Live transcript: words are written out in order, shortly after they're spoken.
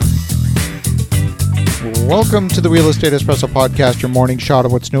Welcome to the Real Estate Espresso Podcast, your morning shot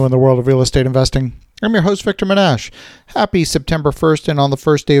of what's new in the world of real estate investing. I'm your host, Victor Menashe. Happy September 1st, and on the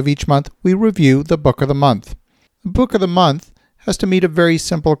first day of each month, we review the Book of the Month. The Book of the Month has to meet a very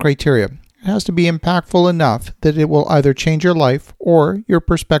simple criteria. It has to be impactful enough that it will either change your life or your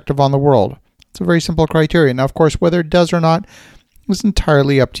perspective on the world. It's a very simple criteria. Now, of course, whether it does or not is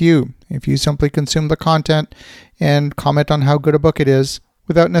entirely up to you. If you simply consume the content and comment on how good a book it is,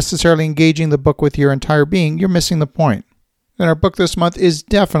 without necessarily engaging the book with your entire being, you're missing the point. And our book this month is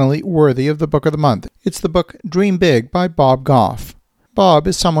definitely worthy of the Book of the Month. It's the book Dream Big by Bob Goff. Bob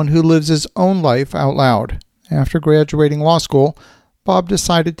is someone who lives his own life out loud. After graduating law school, Bob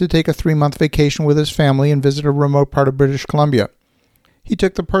decided to take a 3-month vacation with his family and visit a remote part of British Columbia. He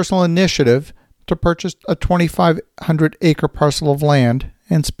took the personal initiative to purchase a 2,500-acre parcel of land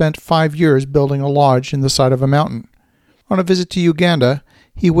and spent 5 years building a lodge in the side of a mountain. On a visit to Uganda,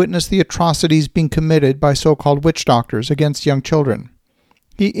 he witnessed the atrocities being committed by so-called witch doctors against young children.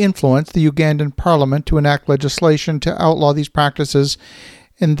 He influenced the Ugandan parliament to enact legislation to outlaw these practices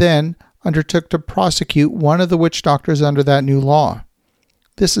and then undertook to prosecute one of the witch doctors under that new law.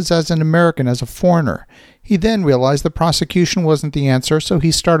 This is as an American, as a foreigner. He then realized the prosecution wasn't the answer, so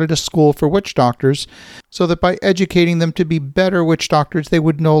he started a school for witch doctors so that by educating them to be better witch doctors, they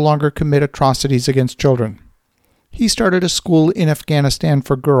would no longer commit atrocities against children. He started a school in Afghanistan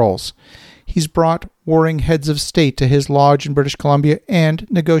for girls. He's brought warring heads of state to his lodge in British Columbia and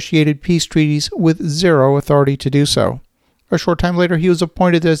negotiated peace treaties with zero authority to do so. A short time later, he was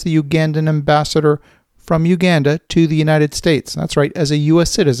appointed as the Ugandan ambassador from Uganda to the United States. That's right, as a U.S.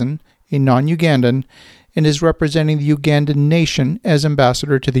 citizen, a non-Ugandan, and is representing the Ugandan nation as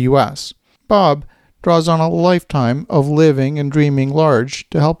ambassador to the U.S. Bob draws on a lifetime of living and dreaming large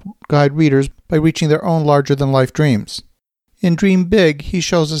to help guide readers by reaching their own larger-than-life dreams. In Dream Big, he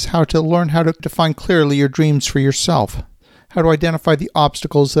shows us how to learn how to define clearly your dreams for yourself, how to identify the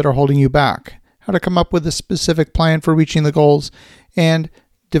obstacles that are holding you back, how to come up with a specific plan for reaching the goals, and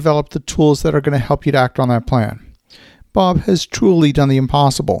develop the tools that are going to help you to act on that plan. Bob has truly done the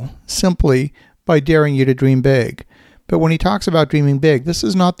impossible, simply by daring you to dream big. But when he talks about dreaming big, this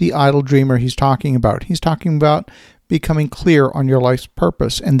is not the idle dreamer he's talking about. He's talking about becoming clear on your life's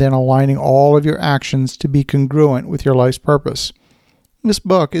purpose and then aligning all of your actions to be congruent with your life's purpose. This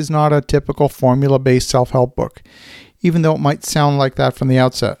book is not a typical formula-based self-help book, even though it might sound like that from the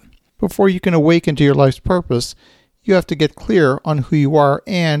outset. Before you can awaken to your life's purpose, you have to get clear on who you are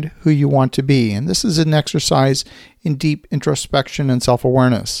and who you want to be. And this is an exercise in deep introspection and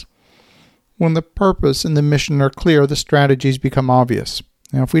self-awareness. When the purpose and the mission are clear, the strategies become obvious.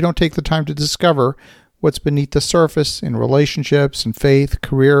 Now, if we don't take the time to discover what's beneath the surface in relationships and faith,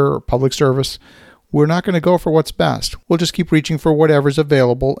 career, or public service, we're not going to go for what's best. We'll just keep reaching for whatever's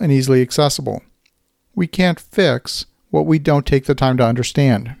available and easily accessible. We can't fix what we don't take the time to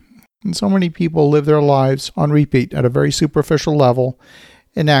understand. And so many people live their lives on repeat at a very superficial level,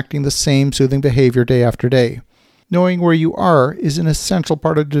 enacting the same soothing behavior day after day. Knowing where you are is an essential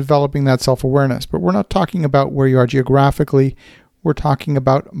part of developing that self-awareness, but we're not talking about where you are geographically, we're talking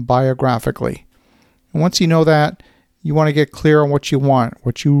about biographically. And once you know that, you want to get clear on what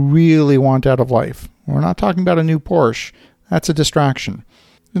you really want out of life. We're not talking about a new Porsche. That's a distraction.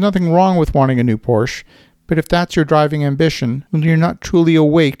 There's nothing wrong with wanting a new Porsche, but if that's your driving ambition, then you're not truly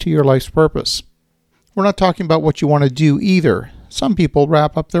awake to your life's purpose. We're not talking about what you want to do either. Some people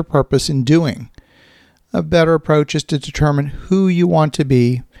wrap up their purpose in doing. A better approach is to determine who you want to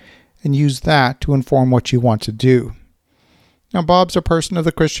be and use that to inform what you want to do. Now, Bob's a person of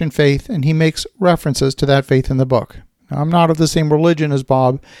the Christian faith, and he makes references to that faith in the book. Now, I'm not of the same religion as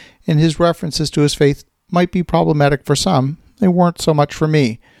Bob, and his references to his faith might be problematic for some. They weren't so much for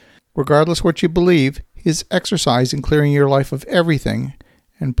me. Regardless what you believe, his exercise in clearing your life of everything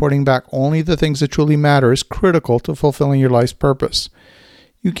and putting back only the things that truly matter is critical to fulfilling your life's purpose.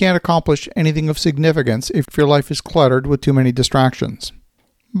 You can't accomplish anything of significance if your life is cluttered with too many distractions.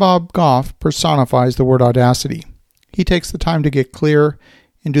 Bob Goff personifies the word audacity. He takes the time to get clear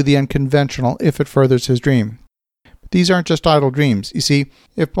and do the unconventional if it furthers his dream. But these aren't just idle dreams. You see,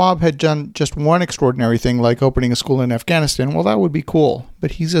 if Bob had done just one extraordinary thing like opening a school in Afghanistan, well, that would be cool.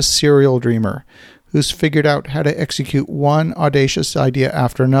 But he's a serial dreamer who's figured out how to execute one audacious idea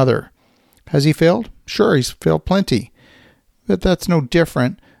after another. Has he failed? Sure, he's failed plenty. But that's no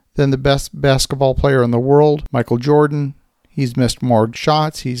different than the best basketball player in the world, Michael Jordan. He's missed more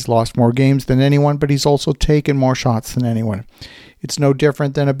shots, he's lost more games than anyone, but he's also taken more shots than anyone. It's no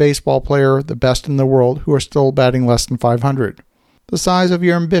different than a baseball player, the best in the world, who are still batting less than .500. The size of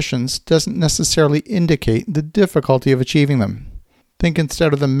your ambitions doesn't necessarily indicate the difficulty of achieving them. Think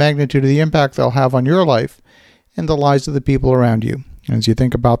instead of the magnitude of the impact they'll have on your life and the lives of the people around you. And as you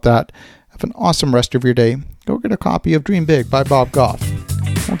think about that, have an awesome rest of your day. Go get a copy of Dream Big by Bob Goff.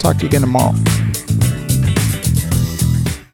 We'll talk to you again tomorrow.